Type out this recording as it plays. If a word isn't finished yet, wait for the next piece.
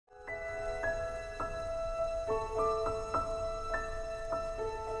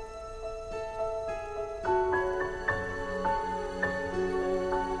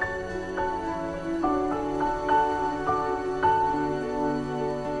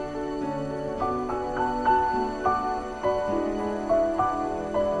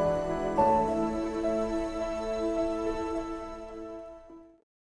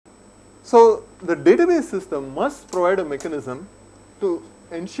So the database system must provide a mechanism to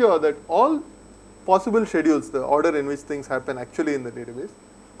ensure that all possible schedules, the order in which things happen actually in the database,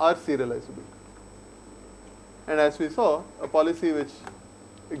 are serializable. And as we saw, a policy which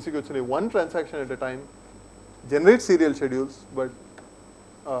executes only one transaction at a time generates serial schedules, but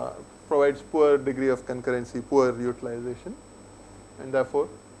provides poor degree of concurrency, poor utilization, and therefore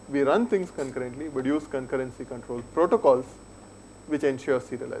we run things concurrently but use concurrency control protocols which ensure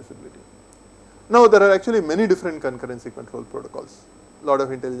serializability. Now there are actually many different concurrency control protocols. A lot of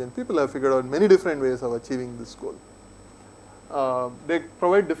intelligent people have figured out many different ways of achieving this goal. They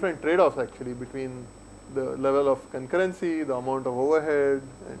provide different trade-offs actually between the level of concurrency, the amount of overhead,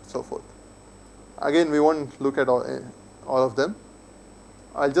 and so forth. Again, we won't look at all of them.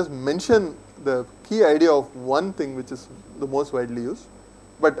 I'll just mention the key idea of one thing which is the most widely used,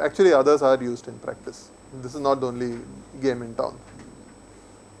 but actually others are used in practice. This is not the only game in town.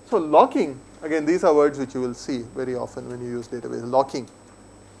 So locking, again these are words which you will see very often when you use database. Locking.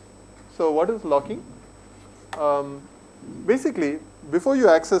 So what is locking? Basically, before you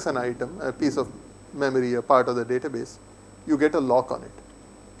access an item, a piece of memory, a part of the database, you get a lock on it.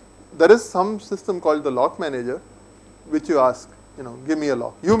 There is some system called the lock manager which you ask, give me a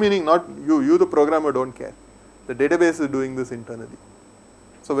lock. You meaning not you the programmer don't care. The database is doing this internally.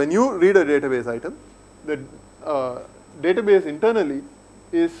 So when you read a database item, the database internally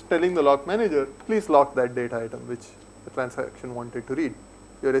is telling the lock manager, please lock that data item which the transaction wanted to read.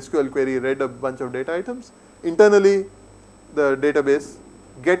 Your SQL query read a bunch of data items. Internally, the database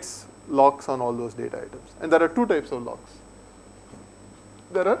gets locks on all those data items. And there are two types of locks.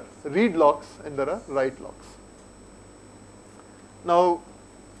 There are read locks and there are write locks. Now,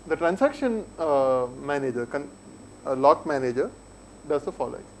 the transaction manager, lock manager, does the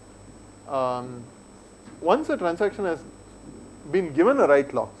following. Once a transaction has been given a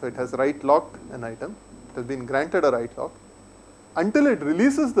write lock, so it has write locked an item, it has been granted a write lock, until it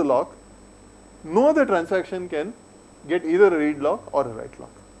releases the lock, no other transaction can get either a read lock or a write lock.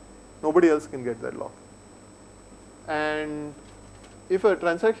 Nobody else can get that lock. And if a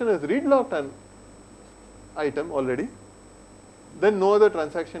transaction has read locked an item already, then no other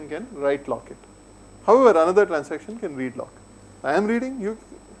transaction can write lock it. However, another transaction can read lock. I am reading,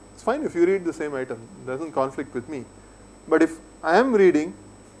 it's fine if you read the same item, it doesn't conflict with me. But if I am reading,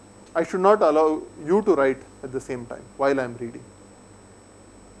 I should not allow you to write at the same time while I am reading.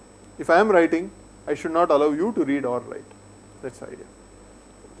 If I am writing, I should not allow you to read or write. That's the idea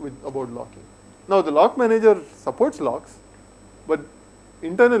about locking. Now the lock manager supports locks, but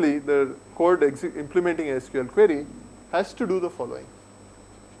internally the code implementing a SQL query has to do the following.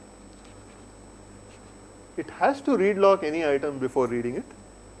 It has to read lock any item before reading it,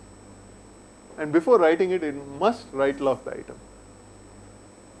 and before writing it, it must write lock the item.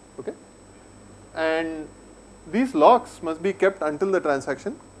 Okay? And these locks must be kept until the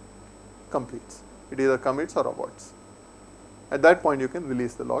transaction completes. It either commits or aborts. At that point, you can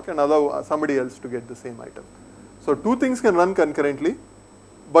release the lock and allow somebody else to get the same item. So two things can run concurrently,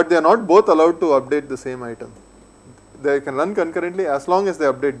 but they are not both allowed to update the same item. They can run concurrently as long as they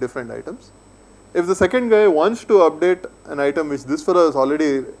update different items. If the second guy wants to update an item which this fellow has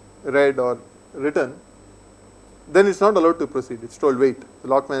already read or written, then it's not allowed to proceed. It's told wait. The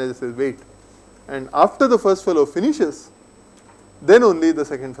lock manager says wait. And after the first fellow finishes, then only the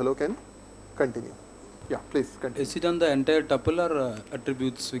second fellow can continue. Yeah, please continue. Is it on the entire tuple or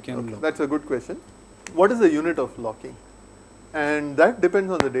attributes we can lock? That's a good question. What is the unit of locking? And that depends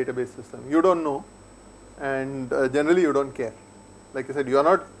on the database system. You don't know, and generally you don't care. Like I said, you are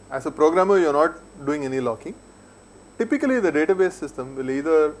not, as a programmer, you are not doing any locking. Typically the database system will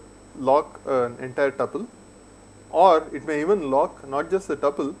either lock an entire tuple, or it may even lock not just the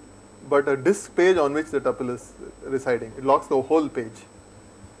tuple, but a disk page on which the tuple is residing. It locks the whole page.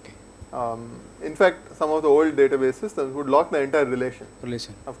 In fact, some of the old database systems would lock the entire relation.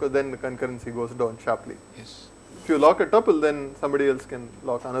 Of course, then the concurrency goes down sharply. Yes. If you lock a tuple, then somebody else can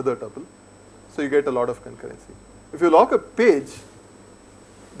lock another tuple. So you get a lot of concurrency. If you lock a page,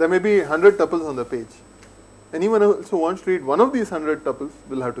 there may be 100 tuples on the page. Anyone else who wants to read one of these 100 tuples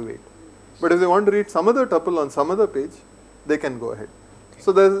will have to wait. But if they want to read some other tuple on some other page, they can go ahead. Okay.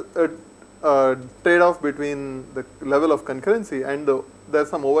 So there's a trade-off between the level of concurrency and there's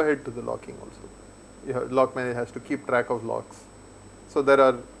some overhead to the locking also. Lock manager has to keep track of locks. So there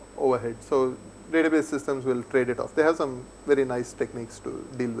are overheads. So database systems will trade it off. They have some very nice techniques to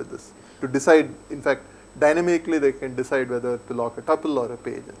deal with this. To decide, in fact, dynamically they can decide whether to lock a tuple or a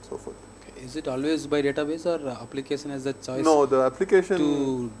page and so forth. Okay. Is it always by database or application has the choice? No, the application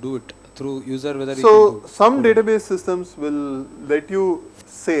to do it. through user whether he So, can do. some database systems will let you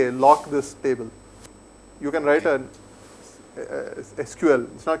say lock this table. You can write a SQL,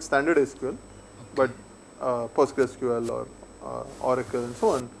 it's not standard SQL, but PostgreSQL or Oracle and so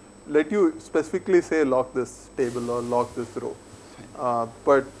on, let you specifically say lock this table or lock this row.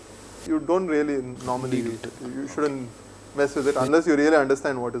 But you don't really normally use it. You shouldn't mess with it unless you really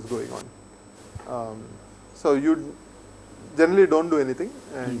understand what is going on. So you generally don't do anything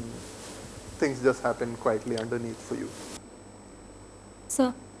and things just happen quietly underneath for you.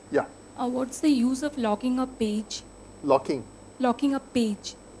 Sir? Yeah. What's the use of locking a page? Locking. Locking a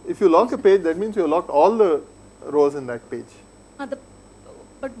page. If you lock a page, that means you locked all the rows in that page.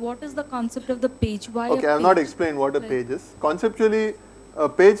 But what is the concept of the page? Why okay, I have not explained what a page is. Conceptually, a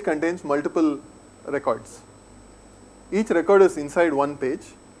page contains multiple records. Each record is inside one page,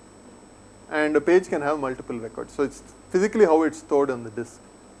 and a page can have multiple records. So it's physically how it's stored on the disk.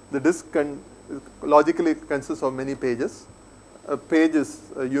 The disk logically consists of many pages. A page is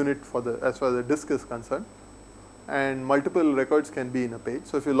a unit for as far as the disk is concerned, and multiple records can be in a page.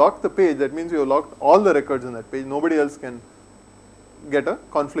 So if you lock the page, that means you have locked all the records in that page. Nobody else can get a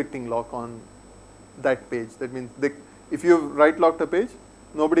conflicting lock on that page. That means if you write locked a page,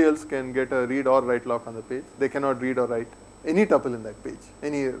 nobody else can get a read or write lock on the page. They cannot read or write any tuple in that page,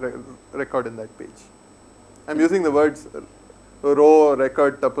 any record in that page. I am using the words row,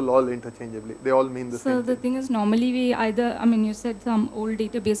 record, tuple all interchangeably. They all mean the same thing. So the thing is, normally we either, I mean, you said some old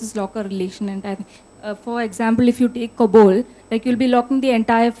databases lock a relation, and for example, if you take COBOL, like you'll be locking the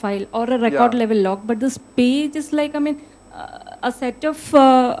entire file or a record level lock, but this page is like, I mean, a set of,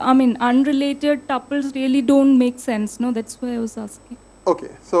 unrelated tuples really don't make sense. No, that's why I was asking. Okay,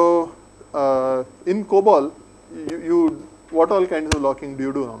 so in COBOL, what all kinds of locking do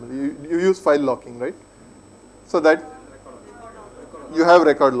you do normally? You use file locking, right? So that you have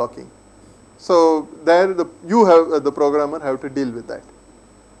record locking. So there, the programmer have to deal with that.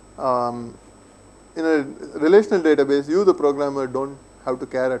 In a relational database, you, the programmer, don't have to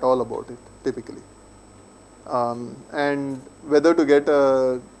care at all about it typically. And whether to get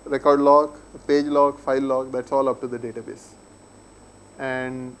a record lock, a page lock, file lock, that's all up to the database.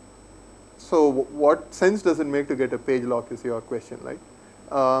 And so what sense does it make to get a page lock is your question, right?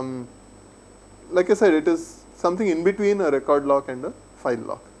 Like I said, it is something in between a record lock and a file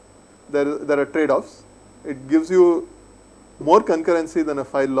lock. There are trade-offs. It gives you more concurrency than a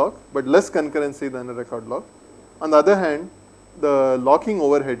file lock, but less concurrency than a record lock. On the other hand, the locking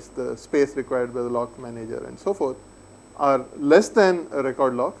overheads, the space required by the lock manager and so forth, are less than a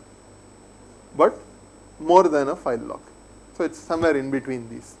record lock, but more than a file lock. So it's somewhere in between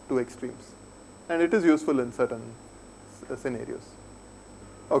these two extremes, and it is useful in certain scenarios.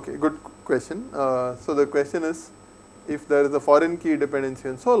 Okay, good question. So the question is, if there is a foreign key dependency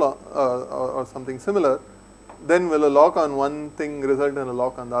and so on, or something similar, then will a lock on one thing result in a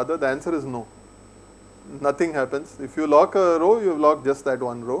lock on the other? The answer is no. Nothing happens. If you lock a row, you have locked just that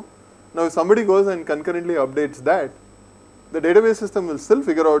one row. Now if somebody goes and concurrently updates that, the database system will still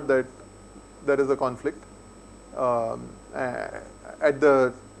figure out that there is a conflict at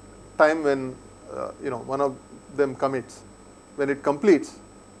the time when one of them commits. When it completes.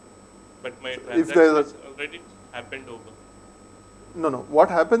 But my transaction has already happened over. No. What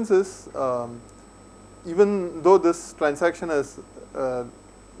happens is, even though this transaction has,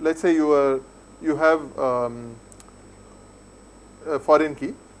 let's say you have a foreign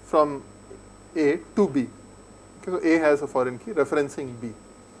key from A to B. Okay, so A has a foreign key referencing B.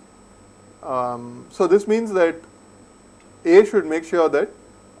 So this means that A should make sure that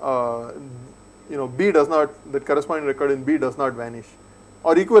B does not, that corresponding record in B does not vanish,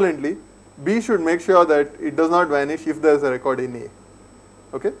 or equivalently, B should make sure that it does not vanish if there is a record in A.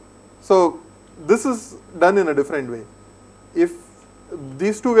 Okay, so this is done in a different way. If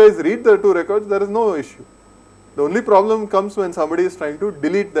these two guys read the two records, there is no issue. The only problem comes when somebody is trying to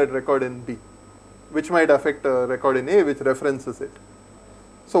delete that record in B, which might affect a record in A which references it.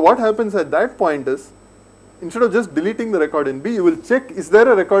 So what happens at that point is, instead of just deleting the record in B, you will check, is there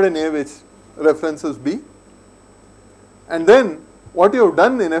a record in A which references B? And then what you have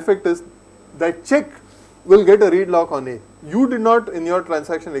done in effect is, that check will get a read lock on A. You did not in your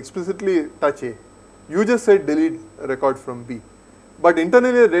transaction explicitly touch A. You just said delete a record from B. But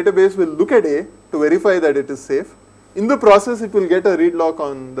internally the database will look at A to verify that it is safe. In the process, it will get a read lock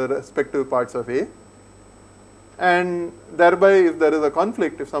on the respective parts of A. And thereby, if there is a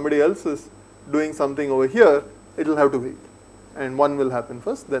conflict, if somebody else is doing something over here, it will have to wait. And one will happen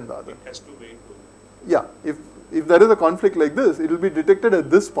first, then the other. It has to wait. Yeah, if there is a conflict like this, it will be detected at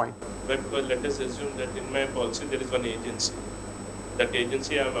this point. But because let us assume that in my policy there is one agency that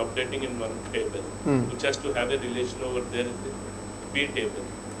agency I am updating in one table, which has to have a relation over there in the B table.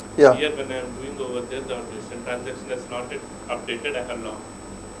 Yeah. Here when I am doing over there, the recent transaction has not yet updated, I have logged.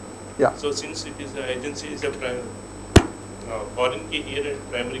 Yeah. So since it is the agency is a foreign key here and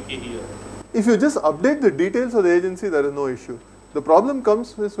primary key here. If you just update the details of the agency, there is no issue. The problem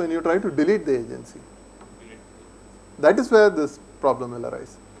comes is when you try to delete the agency. That is where this problem will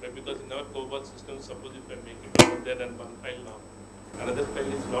arise. Right, because in our COBOL system, suppose if I make it over there and one file now, another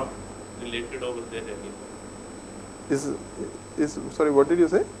file is not related over there anymore. Sorry, what did you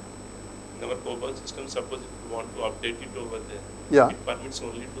say? In our COBOL system, suppose if you want to update it over there, yeah, it permits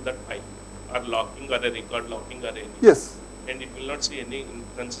only to that file, or locking or a record locking or anything. Yes. And it will not see any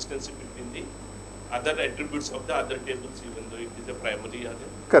inconsistency between the other attributes of the other tables, even though it is a primary or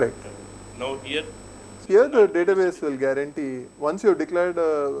a correct. Now here the database will guarantee, once you have declared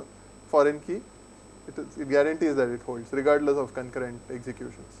a foreign key, it guarantees that it holds regardless of concurrent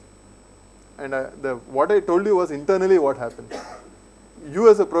executions. And what I told you was internally what happened. You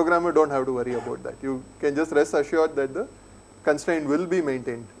as a programmer don't have to worry about that. You can just rest assured that the constraint will be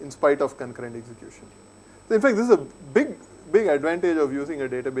maintained in spite of concurrent execution. So in fact, this is a big advantage of using a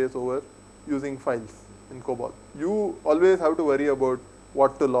database over using files in COBOL. You always have to worry about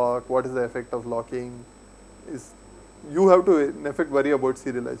what to lock, what is the effect of locking. You have to in effect worry about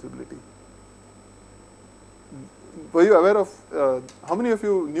serializability. Were you aware of, how many of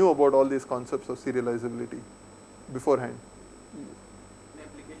you knew about all these concepts of serializability beforehand?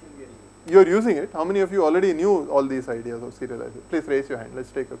 You are using it. How many of you already knew all these ideas of serializability? Please raise your hand.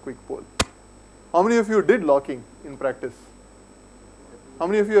 Let's take a quick poll. How many of you did locking in practice? How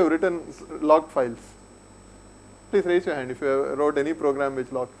many of you have written locked files? Please raise your hand if you have wrote any program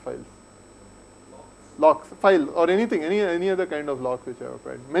which locked files. Locks, file or anything, any other kind of lock which I have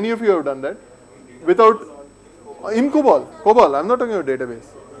applied. Many of you have done that without, in COBOL, I'm not talking about database.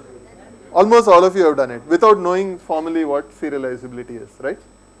 Almost all of you have done it without knowing formally what serializability is, right?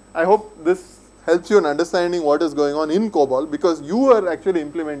 I hope this helps you in understanding what is going on in COBOL because you are actually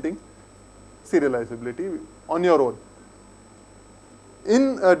implementing serializability on your own.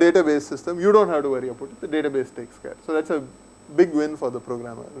 In a database system, you don't have to worry about it. The database takes care. So that's a big win for the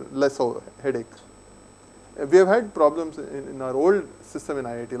programmer, less headache. We have had problems in our old system in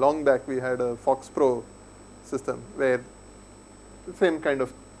IIT. Long back, we had a Fox Pro system where the same kind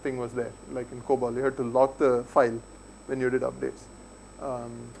of thing was there, like in COBOL. You had to lock the file when you did updates.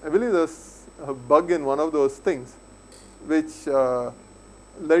 I believe there's a bug in one of those things which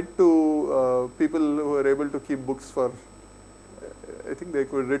led to people who were able to keep books for, I think they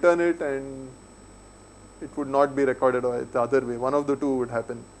could return it and it would not be recorded or the other way. One of the two would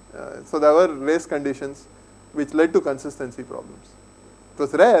happen. So there were race conditions which led to consistency problems. It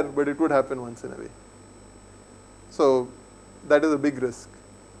was rare, but it would happen once in a way. So that is a big risk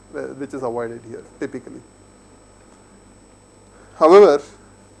which is avoided here typically. However,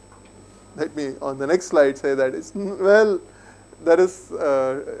 let me on the next slide say that it's, well, there is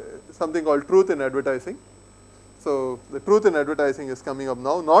something called truth in advertising. So the truth in advertising is coming up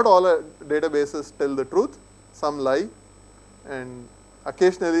now. Not all databases tell the truth, some lie, and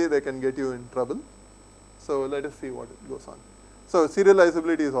occasionally they can get you in trouble. So let us see what it goes on. So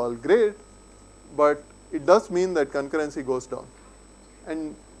serializability is all great, but it does mean that concurrency goes down.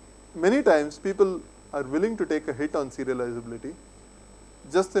 And many times people are willing to take a hit on serializability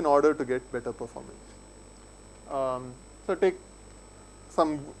just in order to get better performance. So take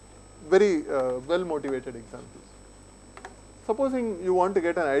some very well-motivated examples. Supposing you want to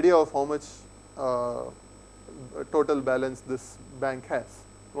get an idea of how much total balance this bank has.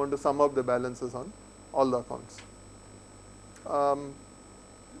 You want to sum up the balances on all the accounts.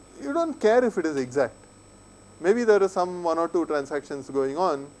 You don't care if it is exact. Maybe there is some 1 or 2 transactions going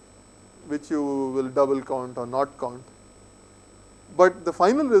on which you will double count or not count. But the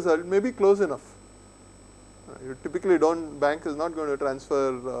final result may be close enough. You typically bank is not going to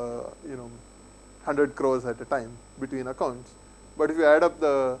transfer 100 crores at a time between accounts. But if you add up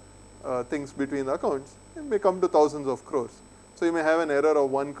the things between the accounts, it may come to thousands of crores. So you may have an error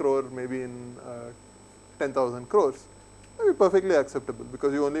of 1 crore maybe in 10,000 crores. That will be perfectly acceptable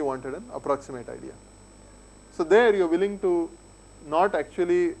because you only wanted an approximate idea. So there you are willing to not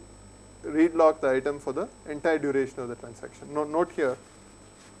actually read lock the item for the entire duration of the transaction. Note here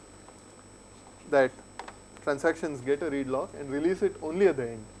that transactions get a read lock and release it only at the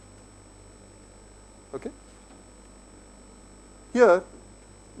end. Okay. Here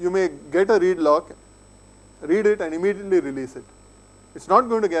you may get a read lock, read it and immediately release it. It's not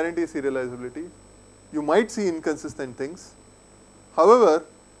going to guarantee serializability. You might see inconsistent things. However,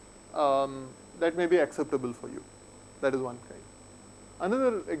 that may be acceptable for you. That is one kind.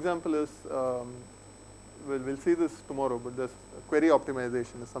 Another example is, we'll see this tomorrow, but this query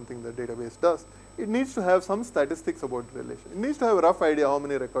optimization is something the database does. It needs to have some statistics about the relation. It needs to have a rough idea how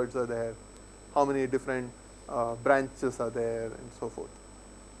many records are there, how many different branches are there, and so forth.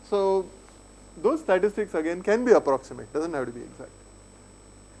 So those statistics again can be approximate, doesn't have to be exact.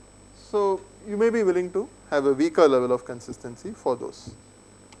 So you may be willing to have a weaker level of consistency for those.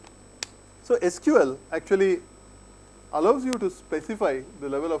 So SQL actually allows you to specify the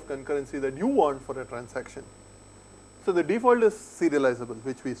level of concurrency that you want for a transaction. So the default is serializable,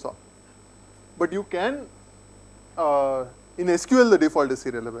 which we saw. But you can, in SQL the default is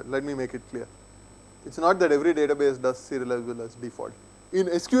serializable. Let me make it clear. It's not that every database does serializable as default. In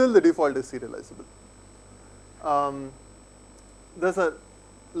SQL the default is serializable. There's a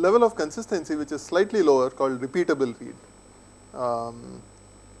level of consistency which is slightly lower called repeatable read.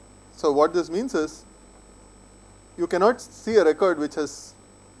 So what this means is, you cannot see a record which has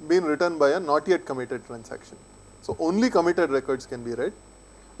been written by a not yet committed transaction. So only committed records can be read.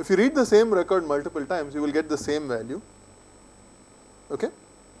 If you read the same record multiple times, you will get the same value. Okay?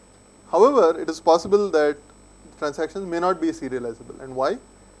 However, it is possible that transactions may not be serializable. And why?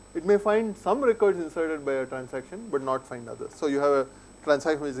 It may find some records inserted by a transaction, but not find others. So you have a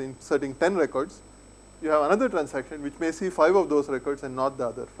transaction which is inserting 10 records. You have another transaction which may see 5 of those records and not the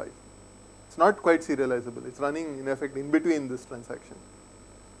other 5. It's not quite serializable. It's running in effect in between this transaction.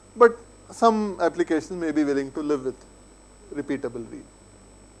 But some applications may be willing to live with repeatable read.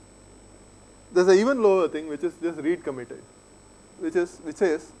 There's an even lower thing which is just read committed, which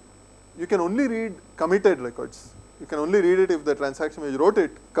says you can only read committed records. You can only read it if the transaction which wrote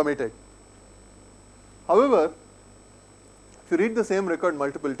it committed. However, if you read the same record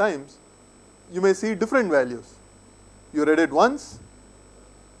multiple times, you may see different values. You read it once,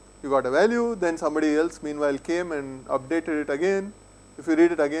 you got a value, then somebody else meanwhile came and updated it again. If you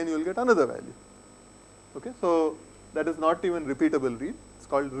read it again, you will get another value. Okay, so that is not even repeatable read, it's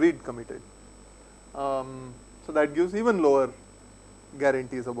called read committed. So that gives even lower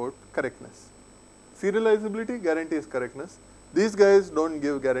guarantees about correctness. Serializability guarantees correctness. These guys don't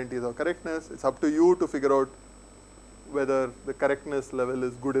give guarantees of correctness. It's up to you to figure out whether the correctness level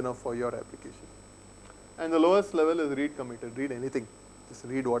is good enough for your application. And the lowest level is read committed, read anything. Just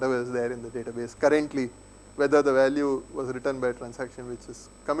read whatever is there in the database currently, whether the value was written by a transaction which is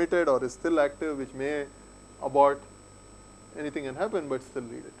committed or is still active, which may abort, anything can happen, but still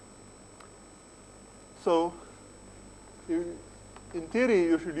read it. So in theory,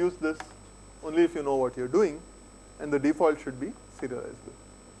 you should use this only if you know what you're doing, and the default should be serializable.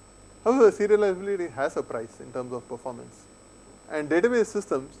 However, serializability has a price in terms of performance, and database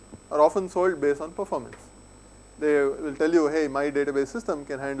systems are often sold based on performance. They will tell you, hey, my database system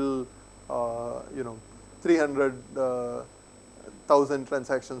can handle 300,000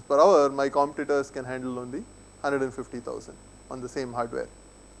 transactions per hour. My competitors can handle only 150,000 on the same hardware.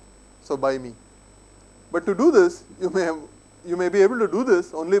 So buy me. But to do this, you may be able to do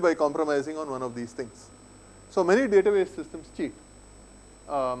this only by compromising on one of these things. So many database systems cheat.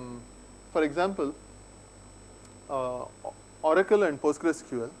 For example, Oracle and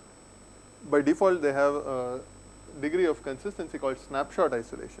PostgreSQL, by default they have a degree of consistency called snapshot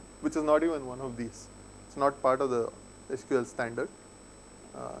isolation, which is not even one of these. It's not part of the SQL standard.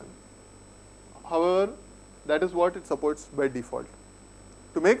 However, that is what it supports by default.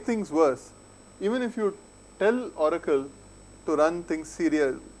 To make things worse, even if you tell Oracle to run things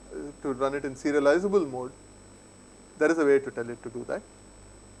to run it in serializable mode, there is a way to tell it to do that.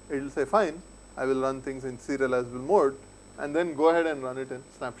 It will say, fine, I will run things in serializable mode, and then go ahead and run it in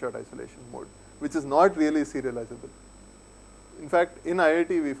snapshot isolation mode, which is not really serializable. In fact, in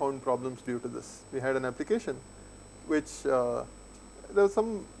IIT we found problems due to this. We had an application which there was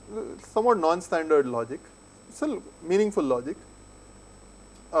some somewhat non-standard logic, still meaningful logic,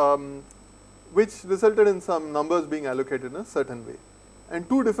 which resulted in some numbers being allocated in a certain way. And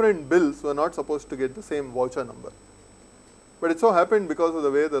two different bills were not supposed to get the same voucher number. But it so happened, because of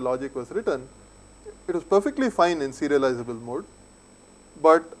the way the logic was written, it was perfectly fine in serializable mode,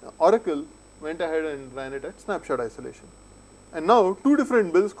 but Oracle went ahead and ran it at snapshot isolation. And now two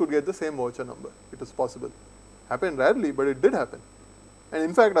different bills could get the same voucher number. It was possible. Happened rarely, but it did happen. And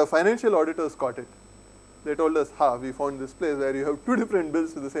in fact, our financial auditors caught it. They told us, we found this place where you have two different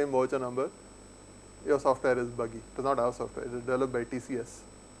bills with the same voucher number. Your software is buggy. It was not our software, it was developed by TCS.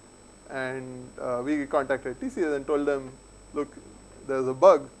 And we contacted TCS and told them, look, there's a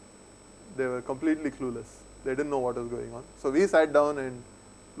bug. They were completely clueless. They didn't know what was going on. So we sat down and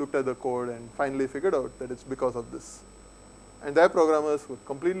looked at the code and finally figured out that it's because of this. And their programmers were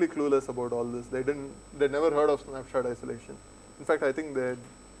completely clueless about all this. They never heard of snapshot isolation. In fact, I think that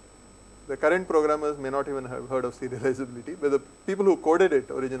the current programmers may not even have heard of serializability, but the people who coded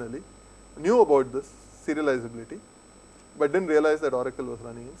it originally knew about this serializability, but didn't realize that Oracle was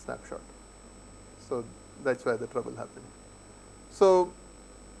running in snapshot. So that's why the trouble happened. So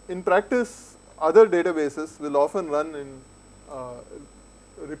in practice, other databases will often run in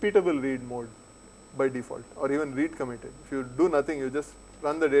repeatable read mode by default, or even read committed. If you do nothing, you just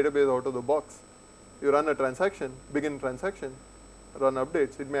run the database out of the box. You run a transaction, begin transaction, run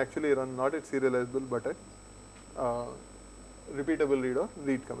updates. It may actually run not at serializable, but at repeatable read or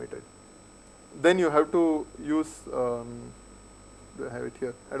read committed. Then you have to use, do I have it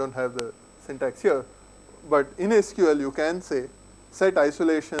here? I don't have the syntax here, but in SQL you can say set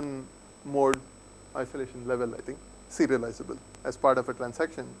isolation mode, isolation level, I think, serializable as part of a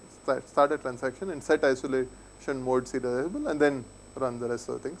transaction. Start a transaction and set isolation mode serializable, and then run the rest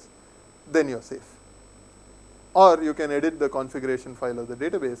of the things. Then you're safe. Or you can edit the configuration file of the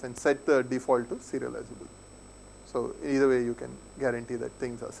database and set the default to serializable. So either way you can guarantee that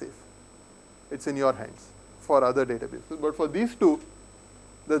things are safe. It's in your hands for other databases. But for these two,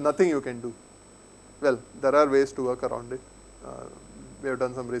 there's nothing you can do. Well, there are ways to work around it. We have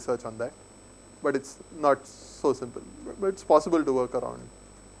done some research on that. But it's not so simple. But it's possible to work around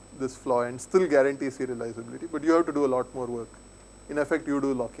this flaw and still guarantee serializability. But you have to do a lot more work. In effect, you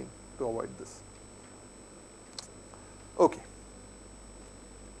do locking to avoid this. Okay.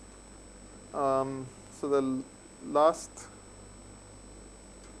 So the last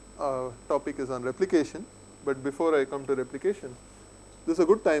topic is on replication. But before I come to replication, this is a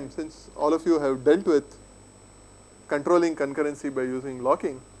good time, since all of you have dealt with controlling concurrency by using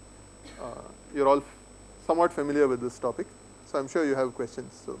locking. You're all somewhat familiar with this topic. So I'm sure you have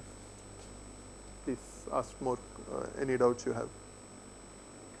questions. So please ask more, any doubts you have.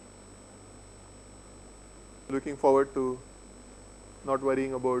 Looking forward to not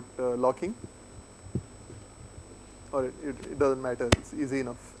worrying about locking, or it doesn't matter, it's easy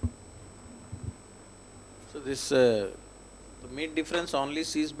enough. So this the main difference only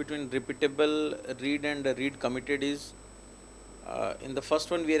sees between repeatable read and read committed is in the first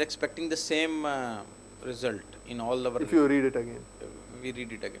one we are expecting the same result in all our. If you read it again. We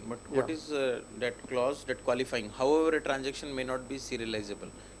read it again. But Yeah. what is that clause, that qualifying? However, a transaction may not be serializable.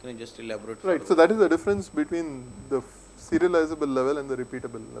 Can you just elaborate? Right. further? So that is the difference between the serializable level and the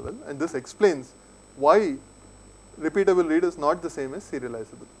repeatable level, and this explains why repeatable read is not the same as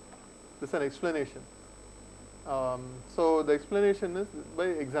serializable. This is an explanation. So the explanation is by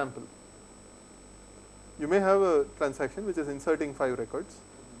example. You may have a transaction which is inserting 5 records,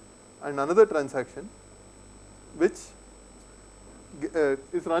 and another transaction which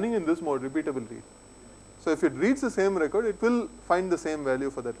is running in this mode, repeatable read. So if it reads the same record, it will find the same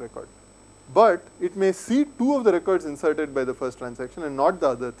value for that record. But it may see 2 of the records inserted by the first transaction and not the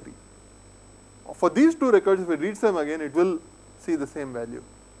other 3. For these 2 records, if it reads them again, it will see the same value.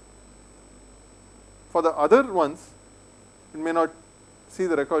 For the other ones, it may not see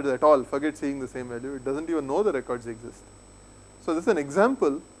the records at all, forget seeing the same value. It doesn't even know the records exist. So this is an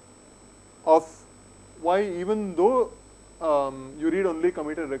example of why, even though you read only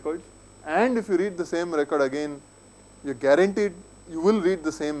committed records, and if you read the same record again, you're guaranteed you will read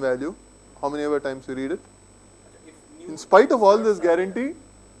the same value, how many ever times you read it. In spite of all this guarantee,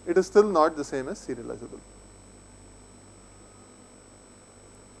 it is still not the same as serializable.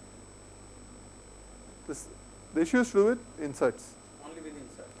 The issue is to do with inserts. Only with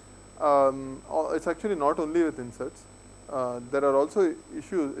inserts. It's actually not only with inserts. There are also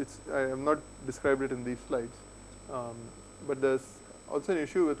issues. I have not described it in these slides, but there's also an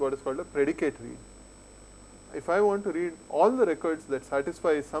issue with what is called a predicate read. If I want to read all the records that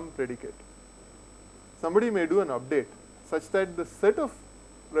satisfy some predicate, somebody may do an update such that the set of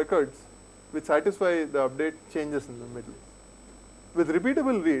records which satisfy the update changes in the middle. With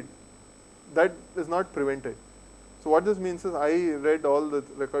repeatable read, that is not prevented. So what this means is I read all the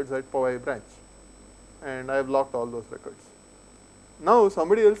records at Powai branch, and I have locked all those records. Now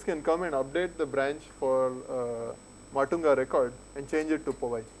somebody else can come and update the branch for Matunga record and change it to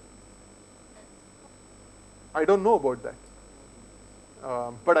Powai. I don't know about that.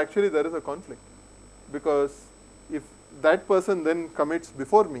 But actually there is a conflict, because if that person then commits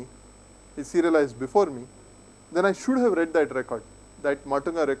before me, is serialized before me, then I should have read that record. That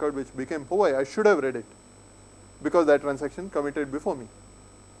Matunga record which became Powai, I should have read it, because that transaction committed before me,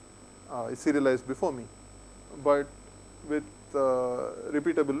 is serialized before me. But with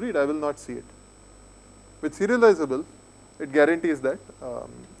repeatable read, I will not see it. With serializable, it guarantees that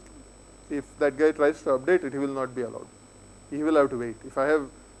if that guy tries to update it, he will not be allowed. He will have to wait. If I have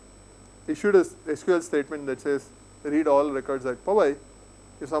issued a SQL statement that says read all records at Powai,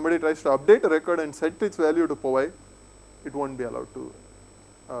 if somebody tries to update a record and set its value to Powai, it won't be allowed to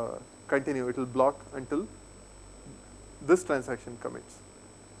continue. It will block until this transaction commits.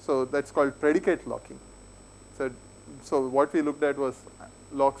 So that's called predicate locking. So what we looked at was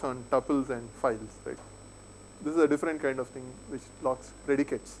locks on tuples and files, right? This is a different kind of thing which locks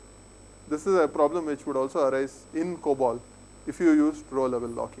predicates. This is a problem which would also arise in COBOL if you used row level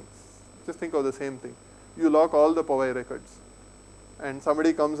lockings. Just think of the same thing. You lock all the Powai records and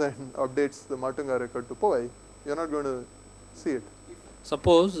somebody comes and updates the Matunga record to Powai, you're not going to see it.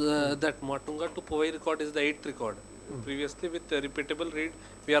 Suppose that Matunga to Powai record is the 8th record. Previously with the repeatable read,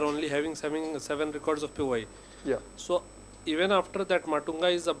 we are only having 7 records of Powai. Yeah. So even after that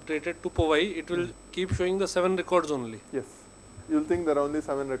Matunga is updated to Powai, it will keep showing the 7 records only. Yes. You'll think there are only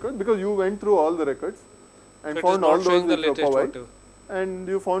 7 records because you went through all the records and It found is all not those showing the with your latest Powai, whatever. and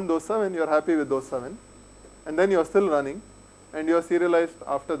you found those 7, you're happy with those 7, and then you're still running and you're serialized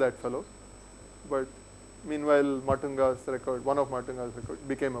after that fellow. But meanwhile, Matunga's record, one of Matunga's record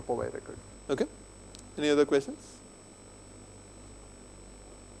became a Powai record. Okay. Any other questions?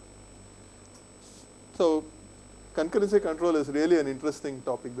 So concurrency control is really an interesting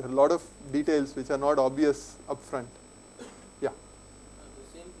topic. There are a lot of details which are not obvious upfront. Yeah.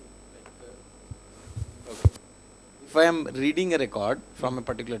 The same thing, okay. If I am reading a record from a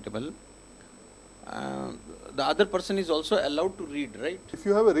particular table, the other person is also allowed to read, right? If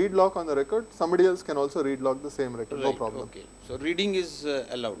you have a read lock on the record, somebody else can also read lock the same record, no Right, problem. okay. So reading is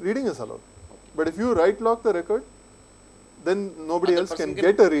allowed. Reading is allowed. Okay. But if you write lock the record, then nobody Other else person can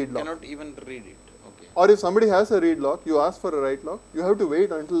get a read lock. Cannot even read it. Okay. Or if somebody has a read lock, you ask for a write lock, you have to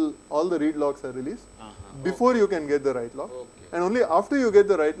wait until all the read locks are released before you can get the write lock. Okay. And only after you get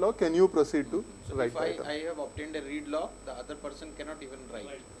the write lock can you proceed to So write if the item. I have obtained a read lock, the other person cannot even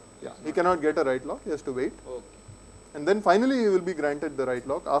write. Yeah, he cannot get a write lock, he has to wait. Okay. And then finally he will be granted the write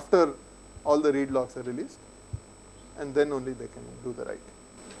lock after all the read locks are released, and then only they can do the write.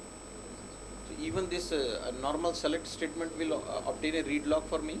 So even this normal select statement will obtain a read lock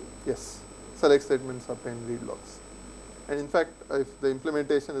for me? Yes, select statements obtain read locks. And in fact, if the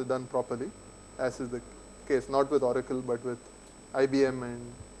implementation is done properly, as is the case not with Oracle but with IBM and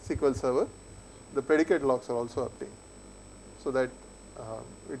SQL Server, the predicate locks are also obtained, so that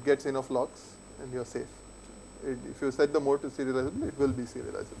it gets enough locks and you're safe. If you set the mode to serializable, it will be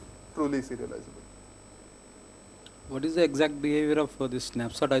serializable, truly serializable. What is the exact behavior of this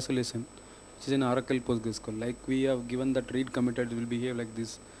snapshot isolation, which is in Oracle PostgreSQL? Like we have given that read committed will behave like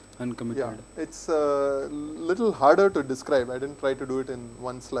this uncommitted. Yeah, it's a little harder to describe. I didn't try to do it in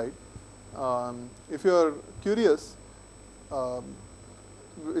one slide. If you are curious,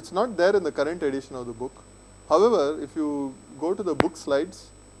 it's not there in the current edition of the book. However, if you go to the book slides,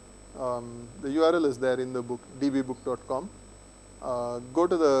 the URL is there in the book, dbbook.com. Go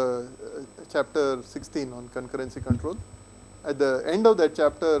to the chapter 16 on concurrency control. At the end of that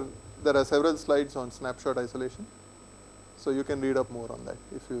chapter, there are several slides on snapshot isolation. So you can read up more on that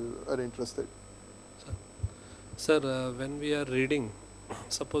if you are interested. Sir, when we are reading,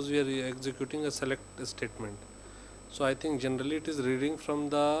 suppose we are executing a select statement. So I think generally it is reading from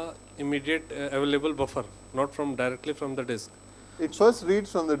the immediate available buffer, not from directly from the disk. It first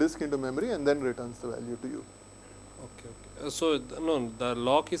reads from the disk into memory and then returns the value to you. Okay. So no, the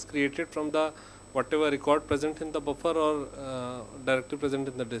lock is created from the whatever record present in the buffer or directly present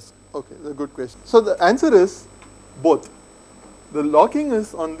in the disk. Okay, that's a good question. So the answer is both. The locking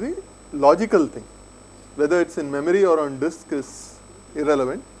is on the logical thing. Whether it's in memory or on disk is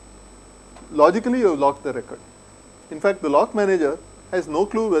irrelevant. Logically, you have locked the record. In fact, the lock manager has no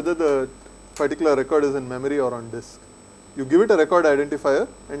clue whether the particular record is in memory or on disk. You give it a record identifier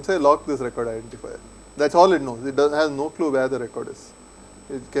and say lock this record identifier. That's all it knows. It has no clue where the record is.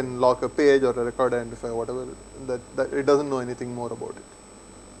 It can lock a page or a record identifier, whatever. That it doesn't know anything more about it.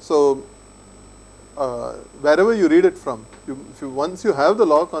 So wherever you read it from, once you have the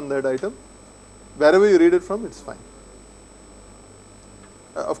lock on that item, wherever you read it from, it's fine.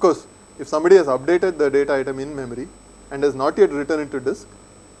 Of course, if somebody has updated the data item in memory and has not yet written it to disk,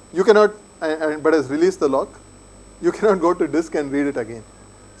 you cannot, but has released the lock, you cannot go to disk and read it again.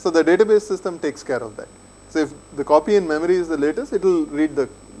 So the database system takes care of that. So if the copy in memory is the latest, it will read the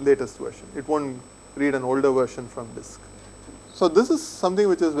latest version. It won't read an older version from disk. So this is something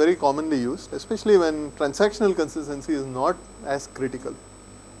which is very commonly used, especially when transactional consistency is not as critical.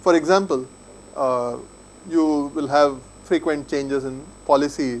 For example, you will have frequent changes in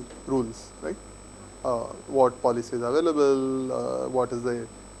policy rules, right? What policy is available, what is the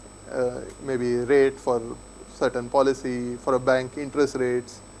maybe rate for certain policy, for a bank, interest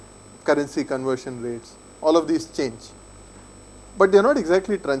rates, currency conversion rates. all of these change, but they are not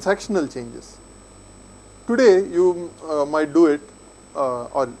exactly transactional changes. Today you might do it,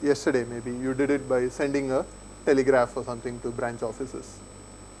 or yesterday maybe you did it by sending a telegraph or something to branch offices.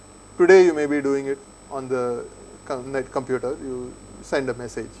 Today you may be doing it on the net computer, you send a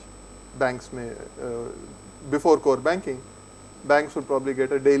message. Banks may, before core banking, banks would probably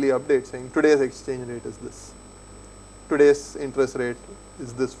get a daily update saying today's exchange rate is this, today's interest rate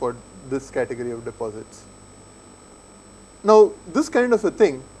is this for this category of deposits. Now this kind of a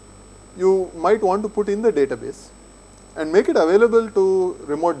thing you might want to put in the database and make it available to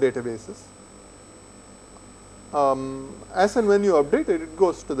remote databases. As and when you update it, it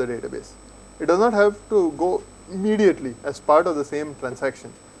goes to the database. It does not have to go immediately as part of the same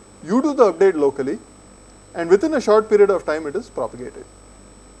transaction. You do the update locally, and within a short period of time it is propagated.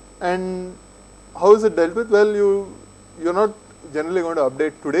 And how is it dealt with? Well, you're not generally going to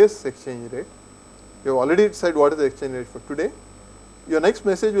update today's exchange rate. You have already said what is the exchange rate for today. Your next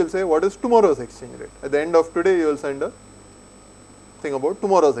message will say what is tomorrow's exchange rate. At the end of today you will send a thing about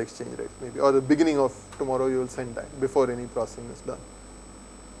tomorrow's exchange rate maybe, or the beginning of tomorrow you will send that before any processing is done.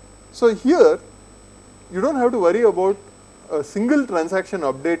 So here you don't have to worry about a single transaction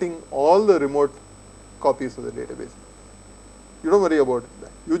updating all the remote copies of the database. You don't worry about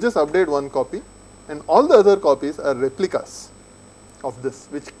that. You just update one copy and all the other copies are replicas of this,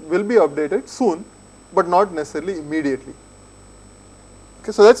 which will be updated soon but not necessarily immediately.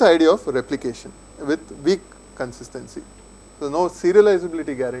 Okay, so that's the idea of replication with weak consistency. So no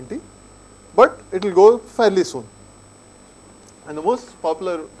serializability guarantee, but it will go fairly soon. And the most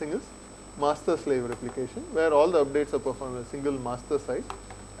popular thing is master-slave replication, where all the updates are performed on a single master site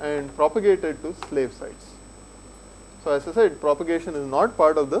and propagated to slave sites. So as I said, propagation is not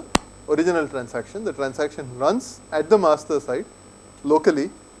part of the original transaction. The transaction runs at the master site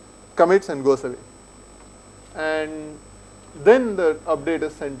locally, commits and goes away. And then the update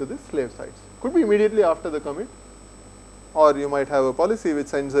is sent to the slave sites. Could be immediately after the commit, or you might have a policy which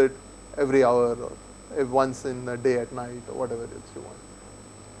sends it every hour or once in a day at night or whatever else you want.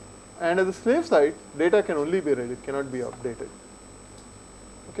 And at the slave site, data can only be read, it cannot be updated.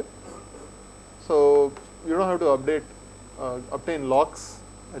 Okay? So you don't have to update, obtain locks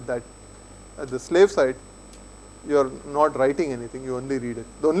at the slave site. You are not writing anything, you only read it.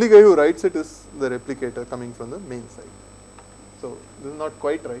 The only guy who writes it is the replicator coming from the main site. So this is not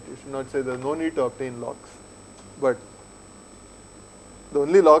quite right. You should not say there is no need to obtain locks, but the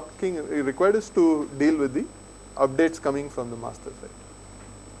only locking required is to deal with the updates coming from the master site.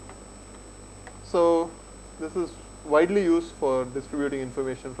 So this is widely used for distributing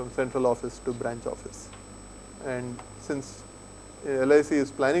information from central office to branch office. And since LIC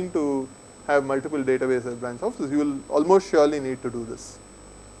is planning to have multiple databases at branch office, you will almost surely need to do this.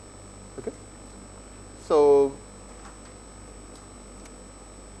 Okay. So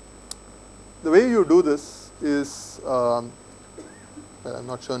the way you do this is, well, I'm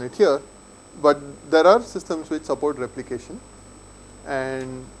not shown it here, but there are systems which support replication,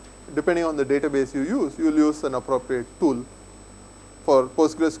 and depending on the database you will use an appropriate tool. For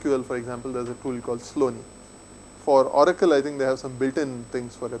PostgreSQL, for example, there's a tool called Sloney. For Oracle, I think they have some built-in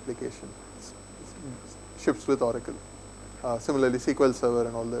things for replication. It ships with Oracle. Similarly, SQL Server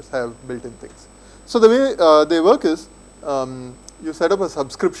and all this have built-in things. So the way they work is, you set up a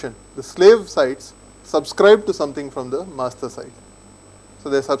subscription. The slave sites subscribe to something from the master site. So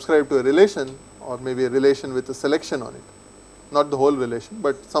they subscribe to a relation, or maybe a relation with a selection on it. Not the whole relation,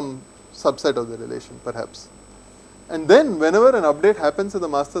 but some subset of the relation perhaps. And then whenever an update happens at the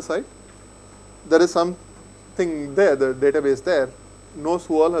master site, there is something there, the database there knows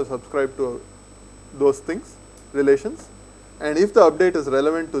who all have subscribed to those things, relations, and if the update is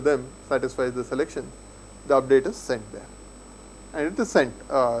relevant to them, satisfies the selection, the update is sent there. And it is sent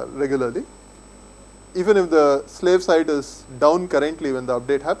regularly. Even if the slave site is down currently when the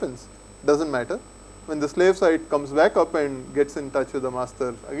update happens, doesn't matter. When the slave site comes back up and gets in touch with the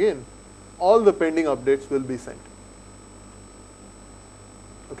master again, all the pending updates will be sent.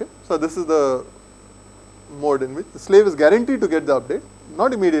 Okay? So this is the mode in which the slave is guaranteed to get the update,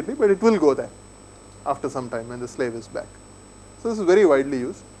 not immediately, but it will go there after some time when the slave is back. So this is very widely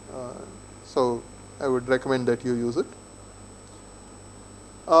used. So I would recommend that you use it.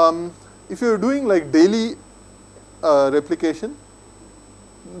 If you are doing like daily replication,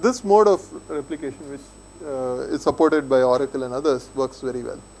 this mode of replication, which is supported by Oracle and others, works very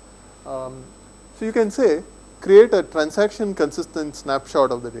well. So you can say, create a transaction consistent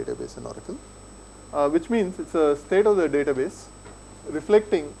snapshot of the database in Oracle, which means it's a state of the database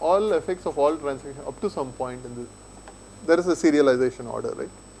reflecting all effects of all transactions up to some point in the, there is a serialization order, right?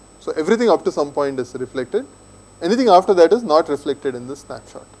 So everything up to some point is reflected. Anything after that is not reflected in the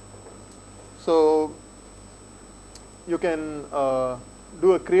snapshot. So you can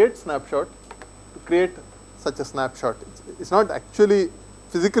do a create snapshot to create such a snapshot. It's not actually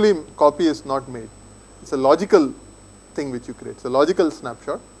physically copy is not made. It's a logical thing which you create. It's a logical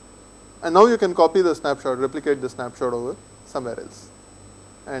snapshot. And now you can copy the snapshot, replicate the snapshot over somewhere else.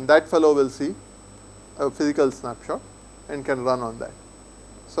 And that fellow will see a physical snapshot and can run on that.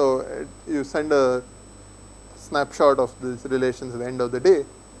 So you send a snapshot of these relations at the end of the day.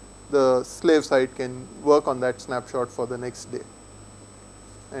 The slave side can work on that snapshot for the next day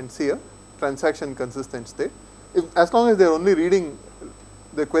and see a transaction consistent state. As long as they are only reading,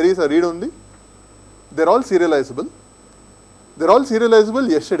 the queries are read only, they are all serializable. They are all serializable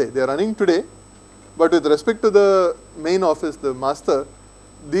yesterday, they are running today, but with respect to the main office, the master,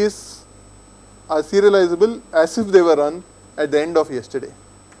 these are serializable as if they were run at the end of yesterday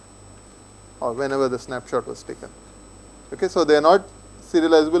or whenever the snapshot was taken. Okay, so they are not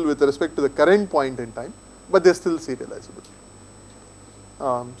serializable with respect to the current point in time, but they are still serializable.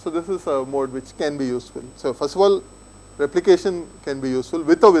 So this is a mode which can be useful. So first of all, replication can be useful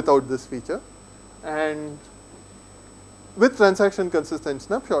with or without this feature, and with transaction consistent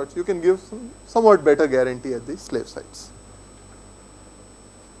snapshots, you can give some somewhat better guarantee at the slave sides.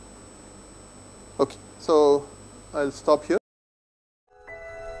 Okay, so I'll stop here.